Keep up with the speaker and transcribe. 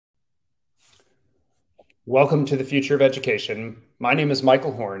Welcome to the Future of Education. My name is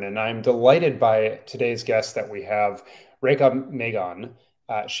Michael Horn, and I'm delighted by today's guest that we have, Rekha Magon.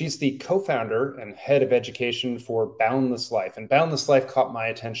 She's the co-founder and head of education for Boundless Life. And Boundless Life caught my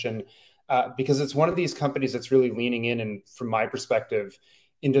attention because it's one of these companies that's really leaning in, and from my perspective,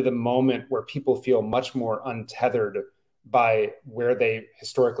 into the moment where people feel much more untethered by where they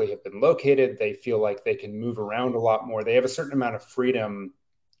historically have been located. They feel like they can move around a lot more. They have a certain amount of freedom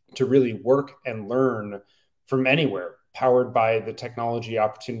to really work and learn from anywhere, powered by the technology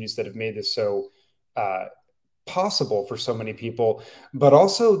opportunities that have made this so uh, possible for so many people, but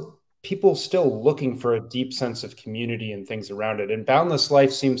also people still looking for a deep sense of community and things around it. And Boundless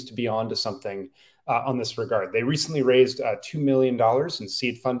Life seems to be onto something on this regard. They recently raised $2 million in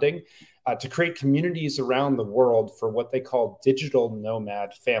seed funding to create communities around the world for what they call digital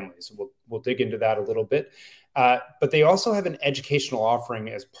nomad families. We'll dig into that a little bit. But they also have an educational offering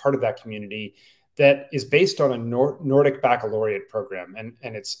as part of that community that is based on a Nordic Baccalaureate program.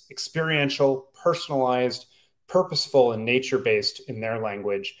 And it's experiential, personalized, purposeful, and nature-based in their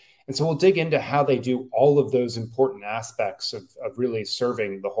language. And so we'll dig into how they do all of those important aspects of really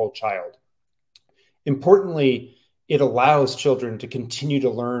serving the whole child. Importantly, it allows children to continue to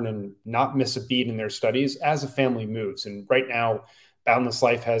learn and not miss a beat in their studies as a family moves. And right now, Boundless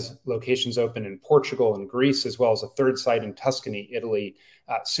Life has locations open in Portugal and Greece, as well as a third site in Tuscany, Italy,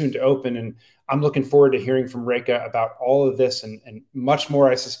 soon to open. And I'm looking forward to hearing from Rekha about all of this and much more,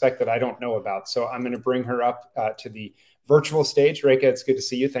 I suspect, that I don't know about. So I'm going to bring her up to the virtual stage. Rekha, it's good to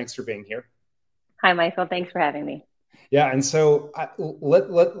see you. Thanks for being here. Hi, Michael. Thanks for having me. Yeah, and so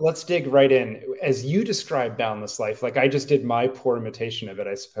let's dig right in. As you describe Boundless Life, like I just did my poor imitation of it,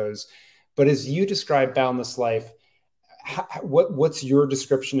 I suppose, but as you describe Boundless Life, what's your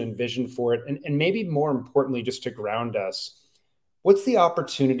description and vision for it? And maybe more importantly, just to ground us, what's the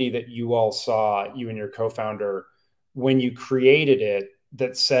opportunity that you all saw, you and your co-founder, when you created it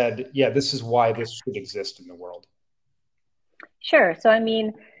that said, yeah, this is why this should exist in the world? Sure.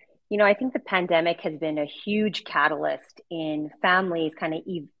 I think the pandemic has been a huge catalyst in families kind of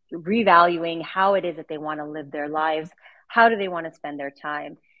revaluing how it is that they want to live their lives. How do they want to spend their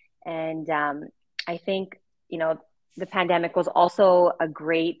time? And I think, the pandemic was also a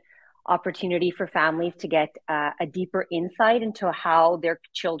great opportunity for families to get a deeper insight into how their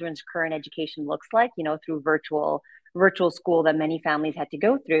children's current education looks like, through virtual school that many families had to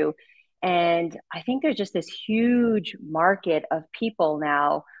go through. And I think there's just this huge market of people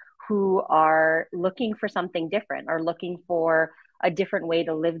now who are looking for something different, are looking for a different way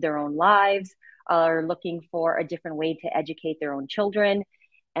to live their own lives, are looking for a different way to educate their own children.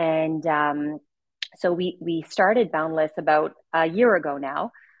 And so we started Boundless about a year ago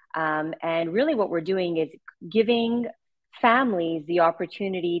now. And really what we're doing is giving families the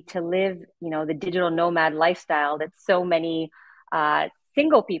opportunity to live, the digital nomad lifestyle that so many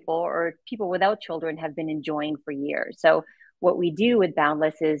single people or people without children have been enjoying for years. So what we do with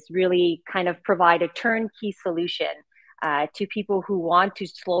Boundless is really kind of provide a turnkey solution to people who want to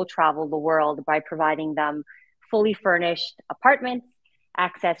slow travel the world by providing them fully furnished apartments,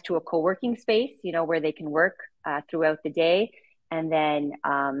 access to a co-working space, where they can work throughout the day, and then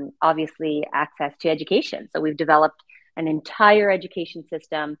obviously access to education. So we've developed an entire education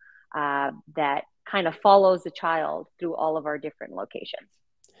system that kind of follows the child through all of our different locations.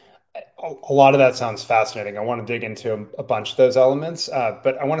 A lot of that sounds fascinating. I want to dig into a bunch of those elements,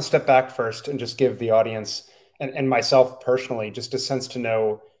 but I want to step back first and just give the audience and myself personally just a sense to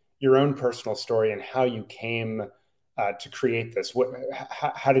know your own personal story and how you came to create this.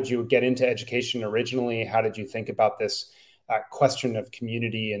 How did you get into education originally? How did you think about this question of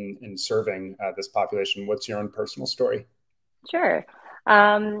community and serving this population? What's your own personal story? Sure.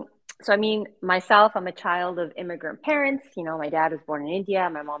 Myself, I'm a child of immigrant parents. My dad was born in India,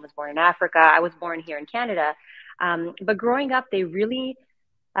 my mom was born in Africa. I was born here in Canada. But growing up, they really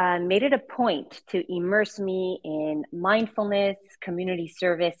made it a point to immerse me in mindfulness, community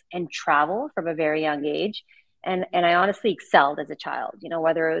service, and travel from a very young age. And I honestly excelled as a child,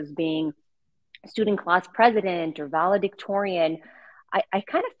 whether it was being student class president or valedictorian. I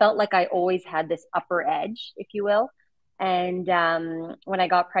kind of felt like I always had this upper edge, if you will. And when I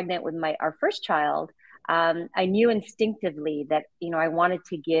got pregnant with our first child, I knew instinctively that I wanted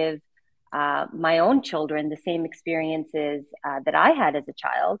to give my own children the same experiences that I had as a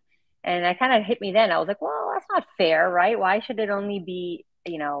child. And I kind of hit me then. I was like, well, that's not fair, right? Why should it only be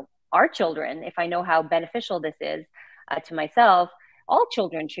our children if I know how beneficial this is to myself? All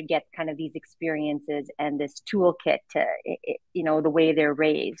children should get kind of these experiences and this toolkit to the way they're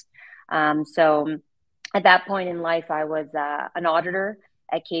raised. So at that point in life, I was an auditor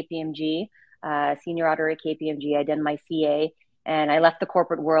at KPMG. senior auditor at KPMG. I did my CA, and I left the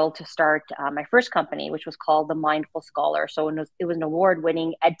corporate world to start my first company, which was called the Mindful Scholar. So it was an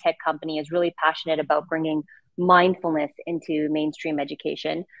award-winning ed tech company. Is really passionate about bringing mindfulness into mainstream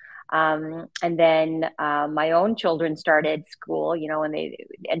education. And then my own children started school, and they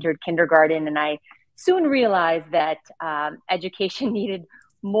entered kindergarten, and I soon realized that education needed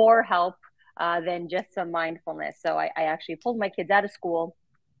more help than just some mindfulness. So I actually pulled my kids out of school,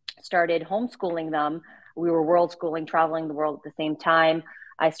 started homeschooling them. We were world schooling, traveling the world at the same time.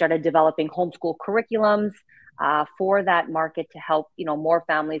 I started developing homeschool curriculums for that market to help, more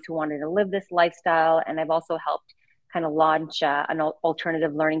families who wanted to live this lifestyle. And I've also helped kind of launch an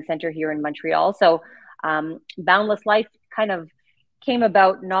alternative learning center here in Montreal. So Boundless Life kind of came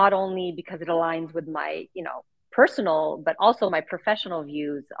about not only because it aligns with my, personal, but also my professional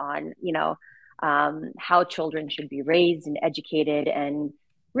views on, how children should be raised and educated. And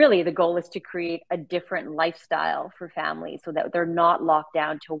really the goal is to create a different lifestyle for families so that they're not locked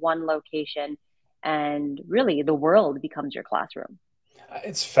down to one location, and really the world becomes your classroom.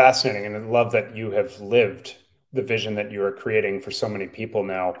 It's fascinating, and I love that you have lived the vision that you are creating for so many people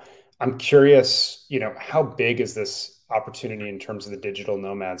now. I'm curious, how big is this opportunity in terms of the digital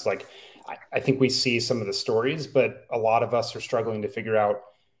nomads? Like, I think we see some of the stories, but a lot of us are struggling to figure out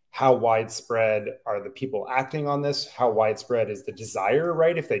how widespread are the people acting on this? How widespread is the desire,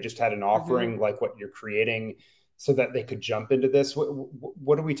 right? If they just had an Mm-hmm. offering like what you're creating so that they could jump into this,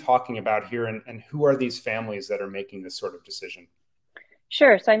 what are we talking about here? And who are these families that are making this sort of decision?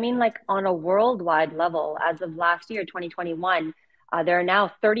 Sure. So, I mean, like on a worldwide level, as of last year, 2021, there are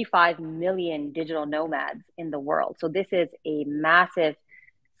now 35 million digital nomads in the world. So, this is a massive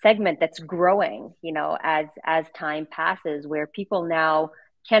segment that's growing, as time passes, where people now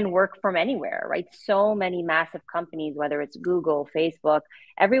can work from anywhere, right? So many massive companies, whether it's Google, Facebook,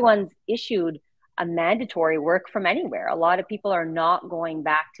 everyone's issued a mandatory work from anywhere. A lot of people are not going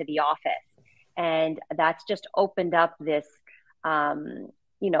back to the office. And that's just opened up this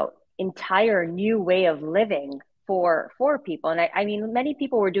entire new way of living for people. And I mean, many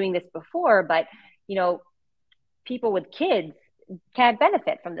people were doing this before, but you know, people with kids can't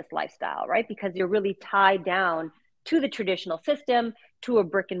benefit from this lifestyle, right? Because you're really tied down to the traditional system, to a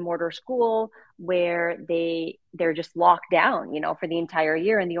brick and mortar school where they're just locked down, for the entire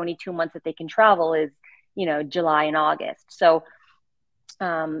year, and the only 2 months that they can travel is, July and August. So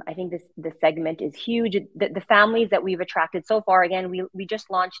I think this segment is huge. The families that we've attracted so far, again, we just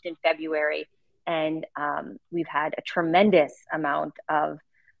launched in February, and we've had a tremendous amount of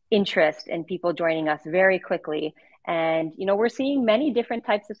interest and people joining us very quickly. And we're seeing many different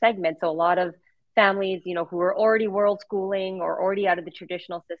types of segments. So a lot of families, who are already world schooling or already out of the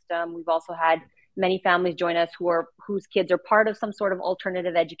traditional system. We've also had many families join us whose kids are part of some sort of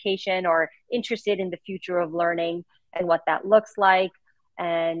alternative education or interested in the future of learning and what that looks like.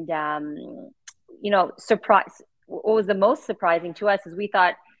 And surprise, what was the most surprising to us is we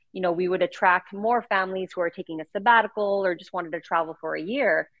thought, we would attract more families who are taking a sabbatical or just wanted to travel for a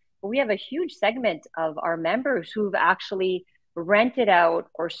year. But we have a huge segment of our members who've actually rented out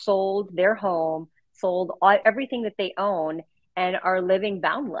or sold their home, sold everything that they own, and are living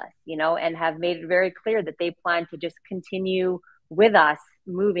boundless, and have made it very clear that they plan to just continue with us,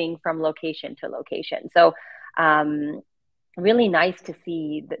 moving from location to location. So really nice to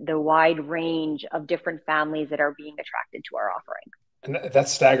see the wide range of different families that are being attracted to our offering. And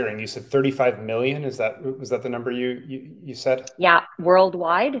that's staggering. You said 35 million. Was that the number you said? Yeah,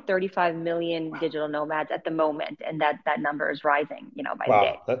 worldwide, 35 million digital nomads at the moment, and that number is rising, by the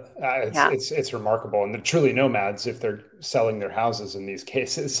day. Wow, it's Yeah, it's remarkable, and they're truly nomads if they're selling their houses in these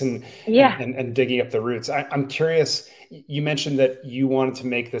cases and and yeah, and, and digging up the roots. I'm curious. You mentioned that you wanted to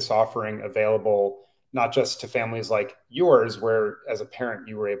make this offering available not just to families like yours, where as a parent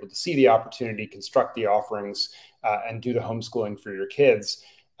you were able to see the opportunity, construct the offerings, and do the homeschooling for your kids,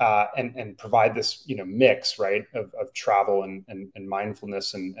 and provide this mix, right, of travel and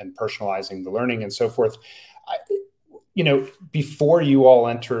mindfulness and personalizing the learning and so forth. I, Before you all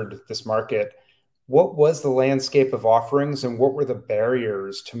entered this market, what was the landscape of offerings and what were the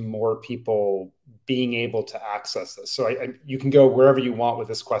barriers to more people being able to access this? So you can go wherever you want with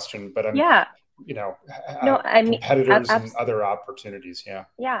this question, but I'm, yeah. you know, No, I mean, competitors and other opportunities. Yeah.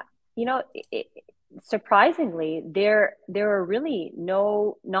 yeah. Surprisingly, there are really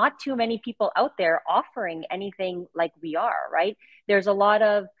not too many people out there offering anything like we are, right? There's a lot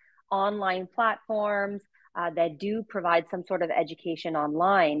of online platforms that do provide some sort of education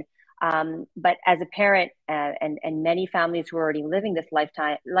online. But as a parent, and many families who are already living this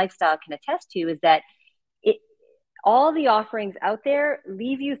lifestyle can attest to, is that it all the offerings out there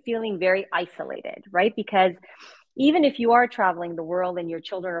leave you feeling very isolated, right? Because even if you are traveling the world and your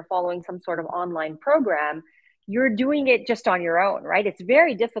children are following some sort of online program, you're doing it just on your own, right? It's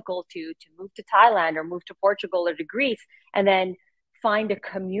very difficult to move to Thailand or move to Portugal or to Greece and then find a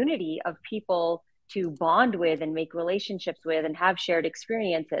community of people to bond with and make relationships with and have shared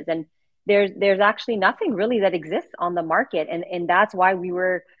experiences. And there's actually nothing really that exists on the market. And that's why we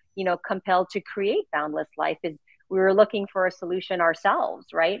were, compelled to create Boundless Life, is we were looking for a solution ourselves,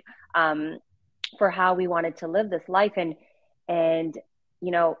 right? For how we wanted to live this life. And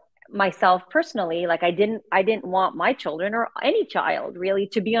myself personally, like I didn't want my children or any child really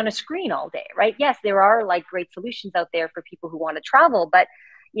to be on a screen all day, right? Yes, there are like great solutions out there for people who want to travel, but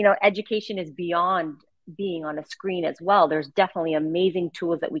education is beyond being on a screen as well. There's definitely amazing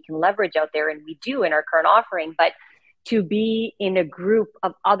tools that we can leverage out there, and we do in our current offering. But to be in a group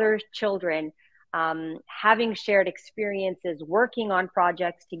of other children, having shared experiences, working on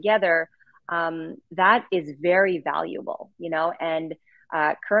projects together, that is very valuable, and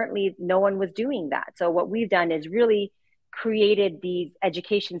currently no one was doing that. So what we've done is really created these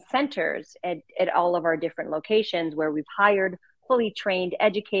education centers at all of our different locations where we've hired fully trained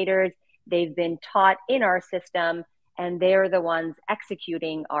educators. They've been taught in our system, and they're the ones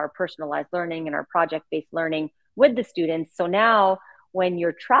executing our personalized learning and our project-based learning with the students. So now when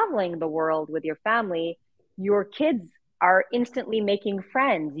you're traveling the world with your family, your kids are instantly making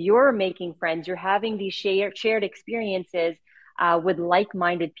friends. You're making friends. You're having these shared experiences with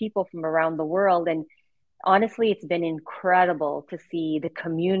like-minded people from around the world. And honestly, it's been incredible to see the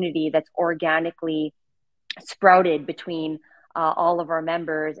community that's organically sprouted between all of our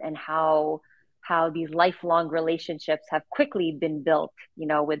members, and how these lifelong relationships have quickly been built,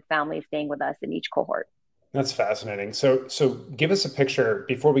 with families staying with us in each cohort. That's fascinating. So give us a picture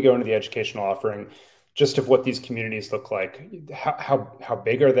before we go into the educational offering, just of what these communities look like. How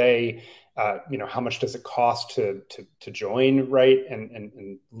big are they? How much does it cost to join, right?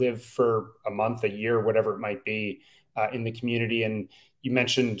 And live for a month, a year, whatever it might be, in the community. And you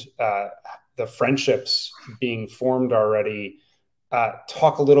mentioned the friendships being formed already.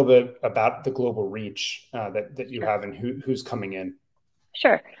 Talk a little bit about the global reach that you have, and who's coming in.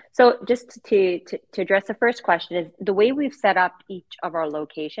 Sure. So just to address the first question, is the way we've set up each of our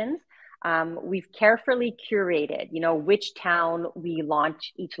locations. We've carefully curated, which town we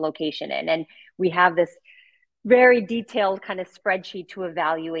launch each location in, and we have this very detailed kind of spreadsheet to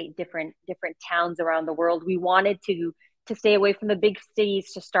evaluate different towns around the world. We wanted to stay away from the big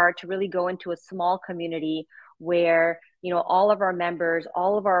cities to start, to really go into a small community where all of our members,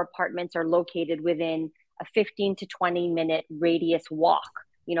 all of our apartments are located within a 15 to 20-minute radius walk,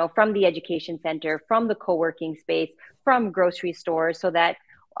 from the education center, from the co-working space, from grocery stores, so that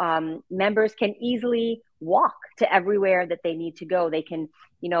members can easily walk to everywhere that they need to go. They can,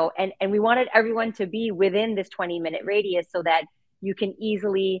 and we wanted everyone to be within this 20-minute radius so that you can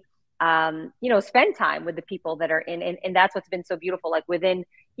easily, spend time with the people that are in. And that's what's been so beautiful. Like within,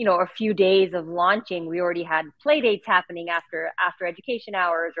 a few days of launching, we already had play dates happening after education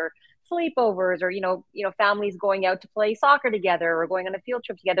hours, or sleepovers, or families going out to play soccer together or going on a field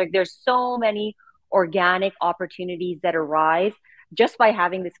trip together. There's so many organic opportunities that arise just by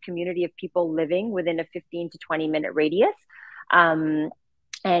having this community of people living within a 15 to 20-minute radius. And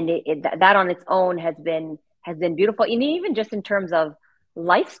that on its own has been beautiful. And even just in terms of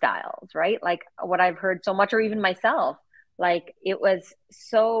lifestyles, right? Like what I've heard so much, or even myself, like it was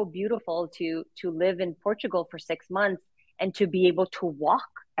so beautiful to live in Portugal for 6 months and to be able to walk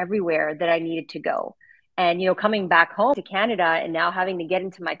everywhere that I needed to go. And, coming back home to Canada and now having to get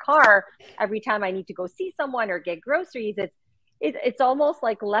into my car every time I need to go see someone or get groceries, it's almost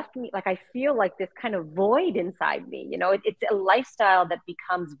like left me, like I feel like this kind of void inside me. It's a lifestyle that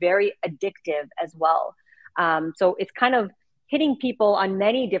becomes very addictive as well. So it's kind of hitting people on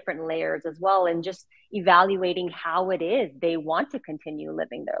many different layers as well, and just evaluating how it is they want to continue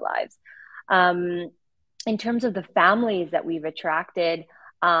living their lives. In terms of the families that we've attracted,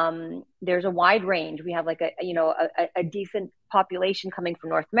 there's a wide range. We have like a decent population coming from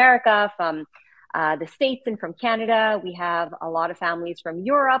North America, from the States, and from Canada. We have a lot of families from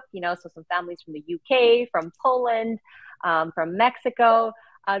Europe, so some families from the UK, from Poland, from Mexico.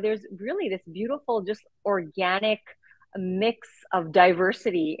 There's really this beautiful, just organic mix of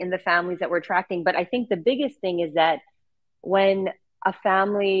diversity in the families that we're attracting. But I think the biggest thing is that when a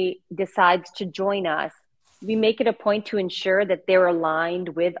family decides to join us, we make it a point to ensure that they're aligned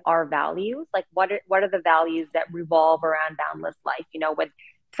with our values. Like what are the values that revolve around Boundless Life, with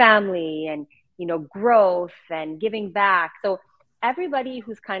family and, growth and giving back. So everybody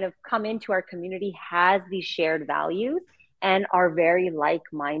who's kind of come into our community has these shared values and are very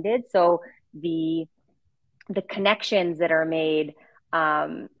like-minded. So the connections that are made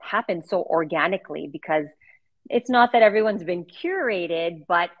happen so organically, because it's not that everyone's been curated,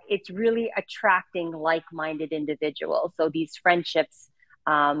 but it's really attracting like-minded individuals. So these friendships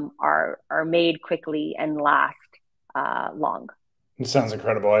are made quickly and last long. It sounds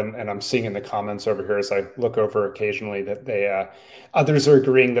incredible, and I'm seeing in the comments over here as I look over occasionally that they others are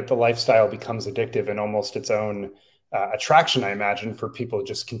agreeing that the lifestyle becomes addictive and almost its own attraction. I imagine for people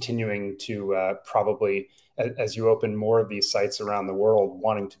just continuing to probably as you open more of these sites around the world,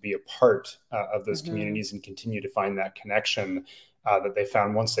 wanting to be a part of those Mm-hmm. communities and continue to find that connection that they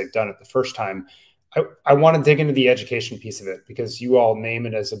found once they've done it the first time. I want to dig into the education piece of it because you all name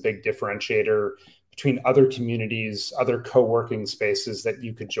it as a big differentiator between other communities, other co-working spaces that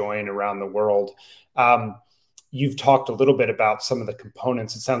you could join around the world. You've talked a little bit about some of the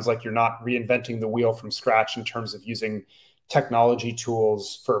components. It sounds like you're not reinventing the wheel from scratch in terms of using technology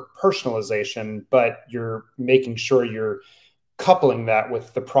tools for personalization, but you're making sure you're coupling that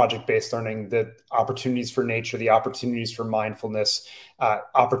with the project-based learning, the opportunities for nature, the opportunities for mindfulness,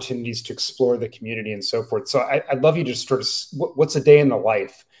 opportunities to explore the community and so forth. So I'd love you to just sort of, what's a day in the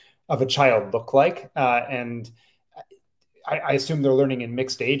life of a child look like? And I assume they're learning in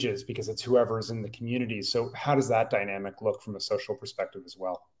mixed ages because it's whoever's in the community. So how does that dynamic look from a social perspective as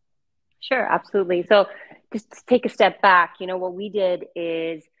well? Sure, absolutely. So just to take a step back, what we did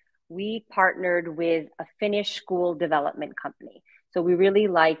is we partnered with a Finnish school development company. So we really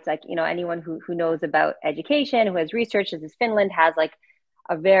liked, like, anyone who knows about education, who has researched this, Finland has like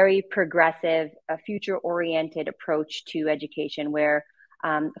a very progressive, future-oriented approach to education where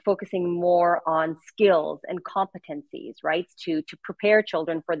focusing more on skills and competencies, right, to prepare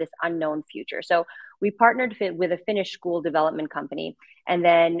children for this unknown future. So we partnered with a Finnish school development company and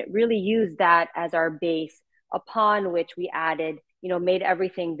then really used that as our base upon which we added, made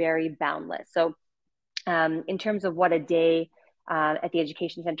everything very boundless. So in terms of what a day at the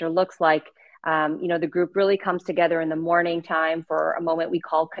education center looks like, the group really comes together in the morning time for a moment we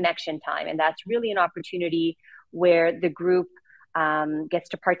call connection time. And that's really an opportunity where the group gets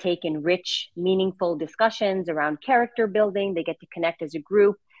to partake in rich, meaningful discussions around character building. They get to connect as a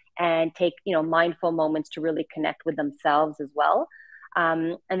group and take, mindful moments to really connect with themselves as well.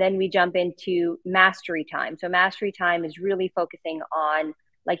 And then we jump into mastery time. So mastery time is really focusing on,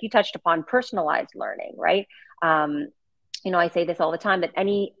 like you touched upon, personalized learning, right? I say this all the time, that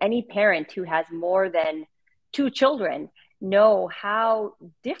any parent who has more than two children know how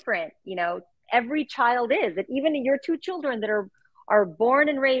different, every child is. That even your two children that are born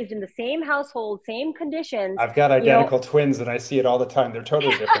and raised in the same household, same conditions, I've got identical twins and I see it all the time. They're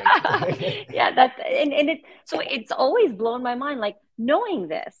totally different. yeah, so it's always blown my mind, like knowing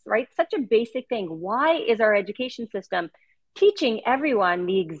this, right? Such a basic thing. Why is our education system teaching everyone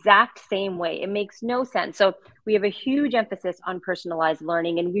the exact same way? It makes no sense. So we have a huge emphasis on personalized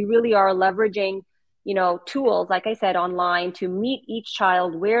learning, and we really are leveraging, tools, like I said, online to meet each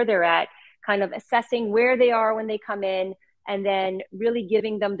child where they're at, kind of assessing where they are when they come in, and then really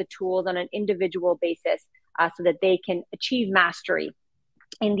giving them the tools on an individual basis so that they can achieve mastery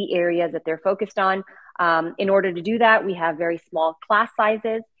in the areas that they're focused on. In order to do that, we have very small class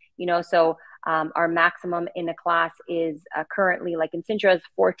sizes, so our maximum in a class is currently, like in Sintra's,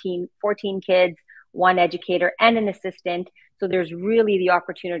 14 kids, one educator and an assistant. So there's really the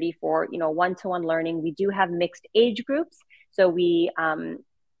opportunity for, one-to-one learning. We do have mixed age groups. So we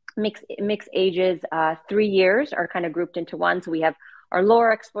mix ages, 3 years are kind of grouped into one. So we have our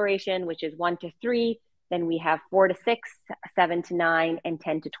lower exploration, which is 1 to 3. Then we have 4 to 6, 7 to 9, and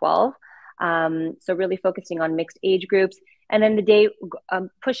 10 to 12. So really focusing on mixed age groups. And then the day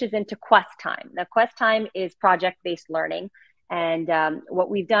pushes into quest time. Now, quest time is project-based learning. And what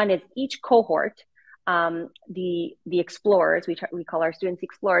we've done is each cohort, the explorers, we call our students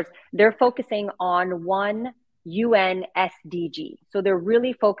explorers, they're focusing on one UN SDG. So they're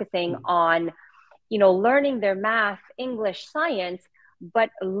really focusing on, learning their math, English, science, but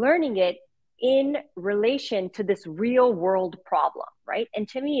learning it in relation to this real world problem, right? And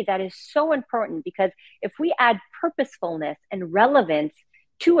to me, that is so important, because if we add purposefulness and relevance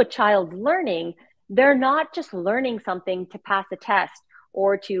to a child's learning, they're not just learning something to pass a test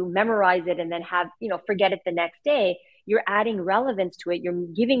or to memorize it and then forget it the next day. You're adding relevance to it. You're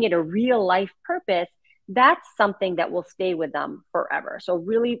giving it a real life purpose. That's something that will stay with them forever. So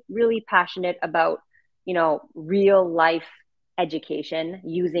really, really passionate about, real life education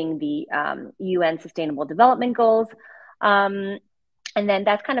using the UN Sustainable Development Goals. And then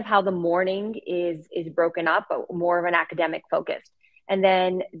that's kind of how the morning is broken up, but more of an academic focus. And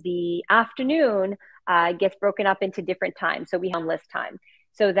then the afternoon gets broken up into different times. So we have Boundless time.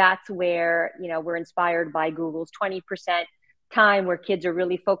 So that's where, you know, we're inspired by Google's 20% time, where kids are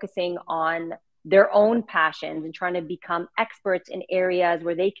really focusing on their own passions and trying to become experts in areas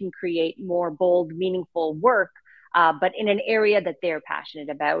where they can create more bold, meaningful work, but in an area that they're passionate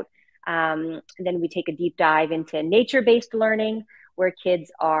about. Then we take a deep dive into nature-based learning, where kids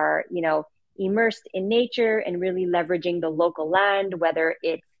are, you know, immersed in nature and really leveraging the local land, whether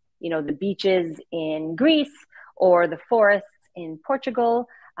it's, you know, the beaches in Greece or the forests in Portugal,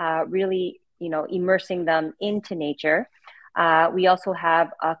 really, you know, immersing them into nature. We also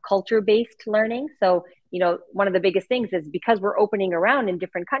have culture-based learning. So, you know, one of the biggest things is, because we're opening around in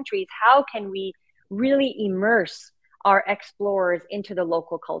different countries, how can we really immerse our explorers into the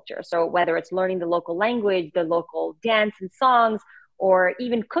local culture? So whether it's learning the local language, the local dance and songs, or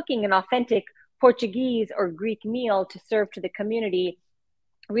even cooking an authentic Portuguese or Greek meal to serve to the community,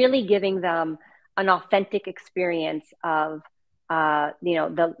 really giving them an authentic experience of you know,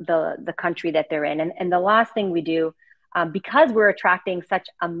 the country that they're in. And the last thing we do, because we're attracting such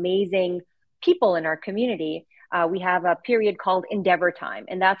amazing people in our community, we have a period called Endeavor Time,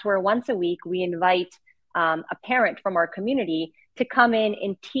 and that's where once a week we invite a parent from our community to come in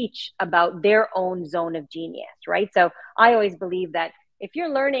and teach about their own zone of genius, right? So I always believe that if you're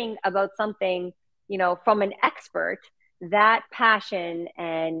learning about something, you know, from an expert, that passion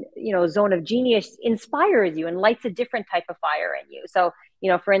and, you know, zone of genius inspires you and lights a different type of fire in you. So, you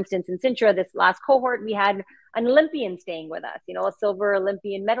know, for instance, in Sintra, this last cohort, we had an Olympian staying with us, you know, a silver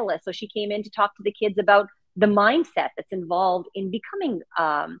Olympian medalist. So she came in to talk to the kids about the mindset that's involved in becoming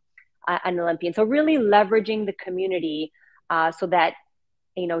an Olympian. So really leveraging the community so that,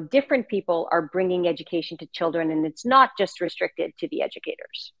 you know, different people are bringing education to children, and it's not just restricted to the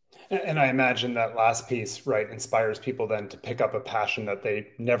educators. And I imagine that last piece, right, inspires people then to pick up a passion that they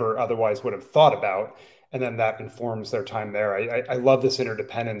never otherwise would have thought about. And then that informs their time there. I love this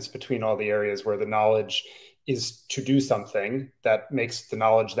interdependence between all the areas where the knowledge is to do something that makes the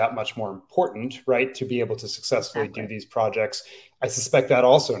knowledge that much more important, right, to be able to successfully do Exactly. these projects. I suspect that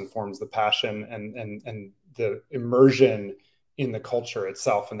also informs the passion and the immersion in the culture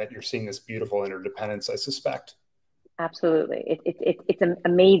itself, and that you're seeing this beautiful interdependence, I suspect. Absolutely. It's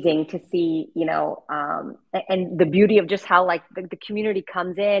amazing to see, you know, and the beauty of just how like the community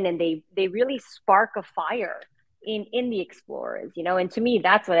comes in and they really spark a fire in the explorers, you know, and to me,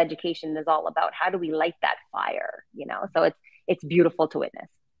 that's what education is all about. How do we light that fire, you know? So it's beautiful to witness.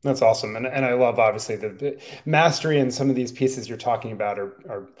 That's awesome. And I love, obviously, the mastery in some of these pieces you're talking about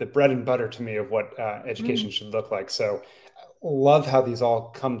are the bread and butter to me of what education Mm. should look like. So love how these all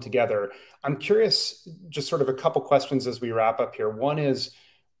come together. I'm curious, just sort of a couple questions as we wrap up here. One is,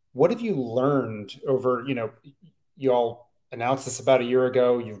 what have you learned over, you know, you all announced this about a year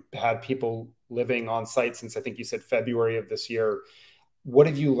ago. You've had people living on site since, I think you said, February of this year. What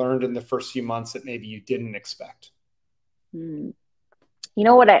have you learned in the first few months that maybe you didn't expect? Mm. You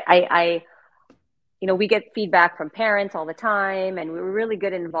know what you know, we get feedback from parents all the time, and we're really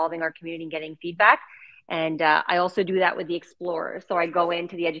good at involving our community and getting feedback. And I also do that with the explorers. So I go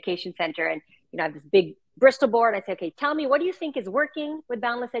into the education center and, you know, I have this big Bristol board. I say, okay, tell me, what do you think is working with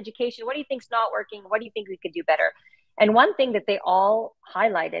Boundless Education? What do you think's not working? What do you think we could do better? And one thing that they all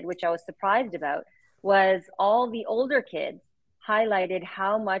highlighted, which I was surprised about, was all the older kids highlighted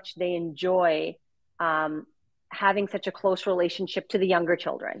how much they enjoy um, having such a close relationship to the younger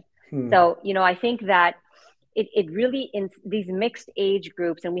children. Hmm. So, you know, I think that it really, in these mixed age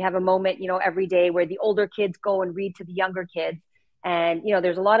groups, and we have a moment, you know, every day where the older kids go and read to the younger kids. And, you know,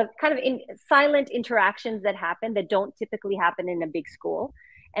 there's a lot of kind of silent interactions that happen that don't typically happen in a big school.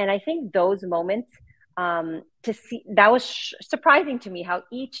 And I think those moments, to see, that was surprising to me, how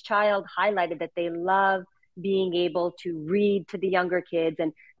each child highlighted that they love being able to read to the younger kids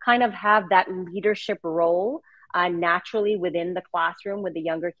and kind of have that leadership role naturally within the classroom with the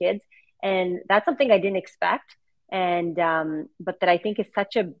younger kids. And that's something I didn't expect. And but that I think is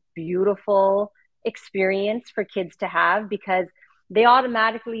such a beautiful experience for kids to have, because they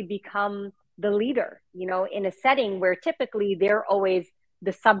automatically become the leader, you know, in a setting where typically they're always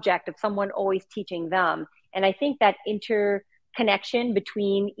the subject of someone always teaching them. And I think that interconnection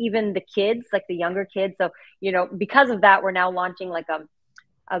between even the kids, like the younger kids. So, you know, because of that, we're now launching like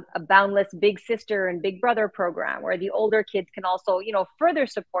a boundless big sister and big brother program, where the older kids can also, you know, further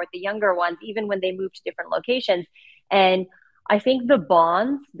support the younger ones even when they move to different locations. And I think the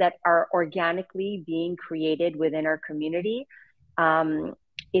bonds that are organically being created within our community um,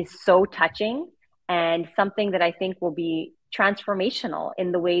 is so touching, and something that I think will be transformational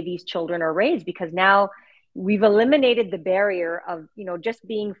in the way these children are raised, because now we've eliminated the barrier of, just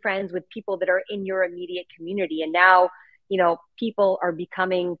being friends with people that are in your immediate community. And now, the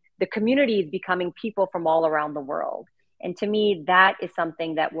community is becoming people from all around the world. And to me, that is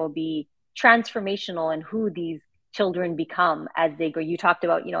something that will be transformational in who these children become as they go. You talked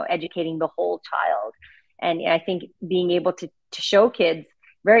about, educating the whole child. And I think being able to show kids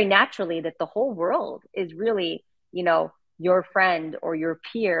very naturally that the whole world is really, your friend or your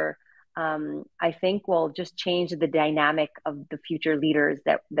peer, I think will just change the dynamic of the future leaders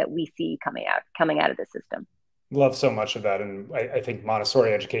that we see coming out of the system. Love so much of that. And I think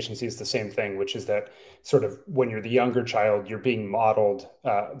Montessori education sees the same thing, which is that sort of when you're the younger child, you're being modeled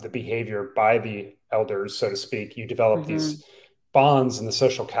the behavior by the elders, so to speak. You develop Mm-hmm. these bonds and the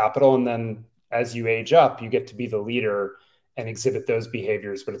social capital. And then as you age up, you get to be the leader and exhibit those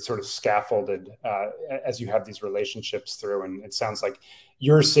behaviors, but it's sort of scaffolded as you have these relationships through. And it sounds like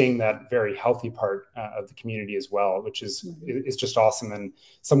you're seeing that very healthy part of the community as well, which is just awesome. And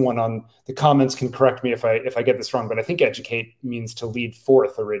someone on the comments can correct me if I get this wrong, but I think educate means to lead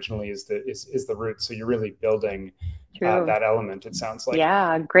forth originally is the root. So you're really building True. that element, it sounds like.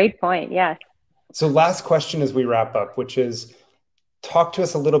 Yeah, great point. Yes. So last question as we wrap up, which is, talk to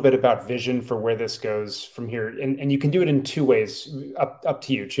us a little bit about vision for where this goes from here. And you can do it in two ways, up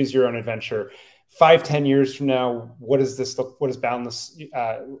to you. Choose your own adventure. 5, 10 years from now, what does this look? What does Boundless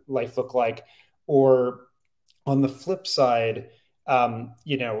Life look like? Or on the flip side,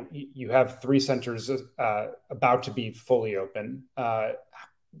 you have 3 centers about to be fully open.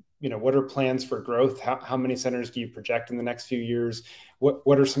 What are plans for growth? How many centers do you project in the next few years?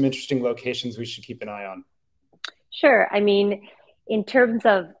 What are some interesting locations we should keep an eye on? Sure. I mean, in terms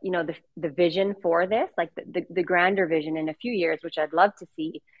of, the vision for this, like the grander vision in a few years, which I'd love to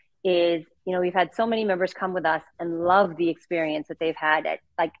see, is, we've had so many members come with us and love the experience that they've had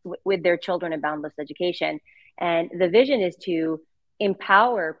with their children in Boundless Education. And the vision is to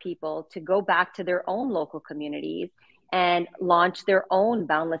empower people to go back to their own local communities and launch their own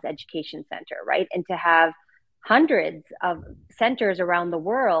Boundless Education Center, right? And to have hundreds of centers around the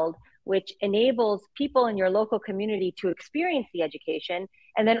world, which enables people in your local community to experience the education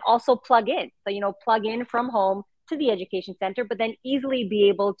and then also plug in. So, plug in from home to the education center, but then easily be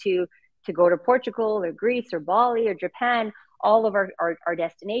able to go to Portugal or Greece or Bali or Japan, all of our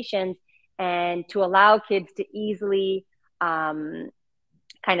destinations, and to allow kids to easily kind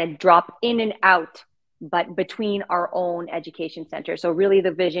of drop in and out, but between our own education center. So really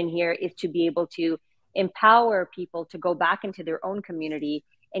the vision here is to be able to empower people to go back into their own community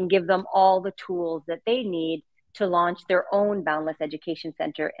and give them all the tools that they need to launch their own Boundless Education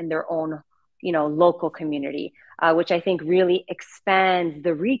Center in their own, local community, which I think really expands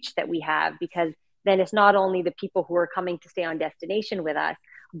the reach that we have, because then it's not only the people who are coming to stay on destination with us,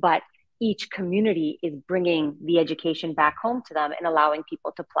 but each community is bringing the education back home to them and allowing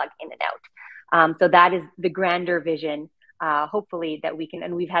people to plug in and out. So that is the grander vision, hopefully, that we can,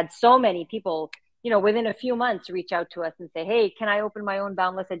 and we've had so many people, within a few months reach out to us and say, hey, can I open my own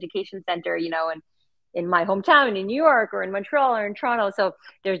Boundless Education Center, and in my hometown in New York or in Montreal or in Toronto. So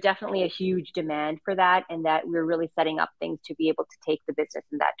there's definitely a huge demand for that, and that we're really setting up things to be able to take the business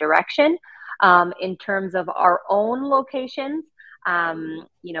in that direction. In terms of our own locations,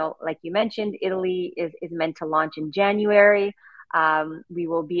 like you mentioned, Italy is meant to launch in January. We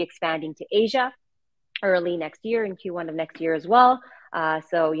will be expanding to Asia early next year, in Q1 of next year as well.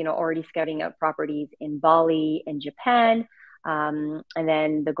 So, already scouting out properties in Bali and Japan. And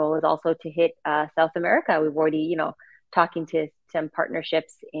then the goal is also to hit South America. We've already, talking to some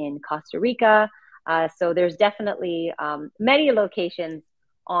partnerships in Costa Rica. So there's definitely many locations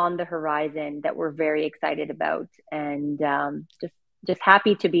on the horizon that we're very excited about, and just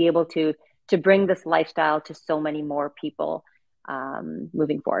happy to be able to bring this lifestyle to so many more people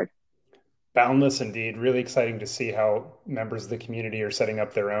moving forward. Boundless indeed. Really exciting to see how members of the community are setting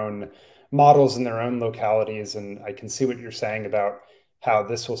up their own models in their own localities. And I can see what you're saying about how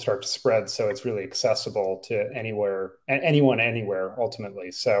this will start to spread. So it's really accessible to anyone, anywhere, ultimately.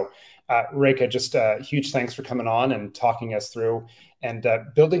 So Rekha, just huge thanks for coming on and talking us through and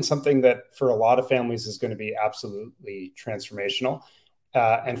building something that for a lot of families is going to be absolutely transformational.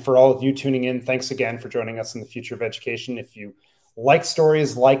 And for all of you tuning in, thanks again for joining us in the Future of Education. If you like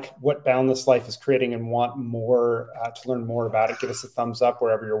stories like what Boundless Life is creating and want more to learn more about it, give us a thumbs up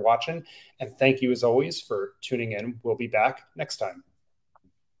wherever you're watching. And thank you as always for tuning in. We'll be back next time.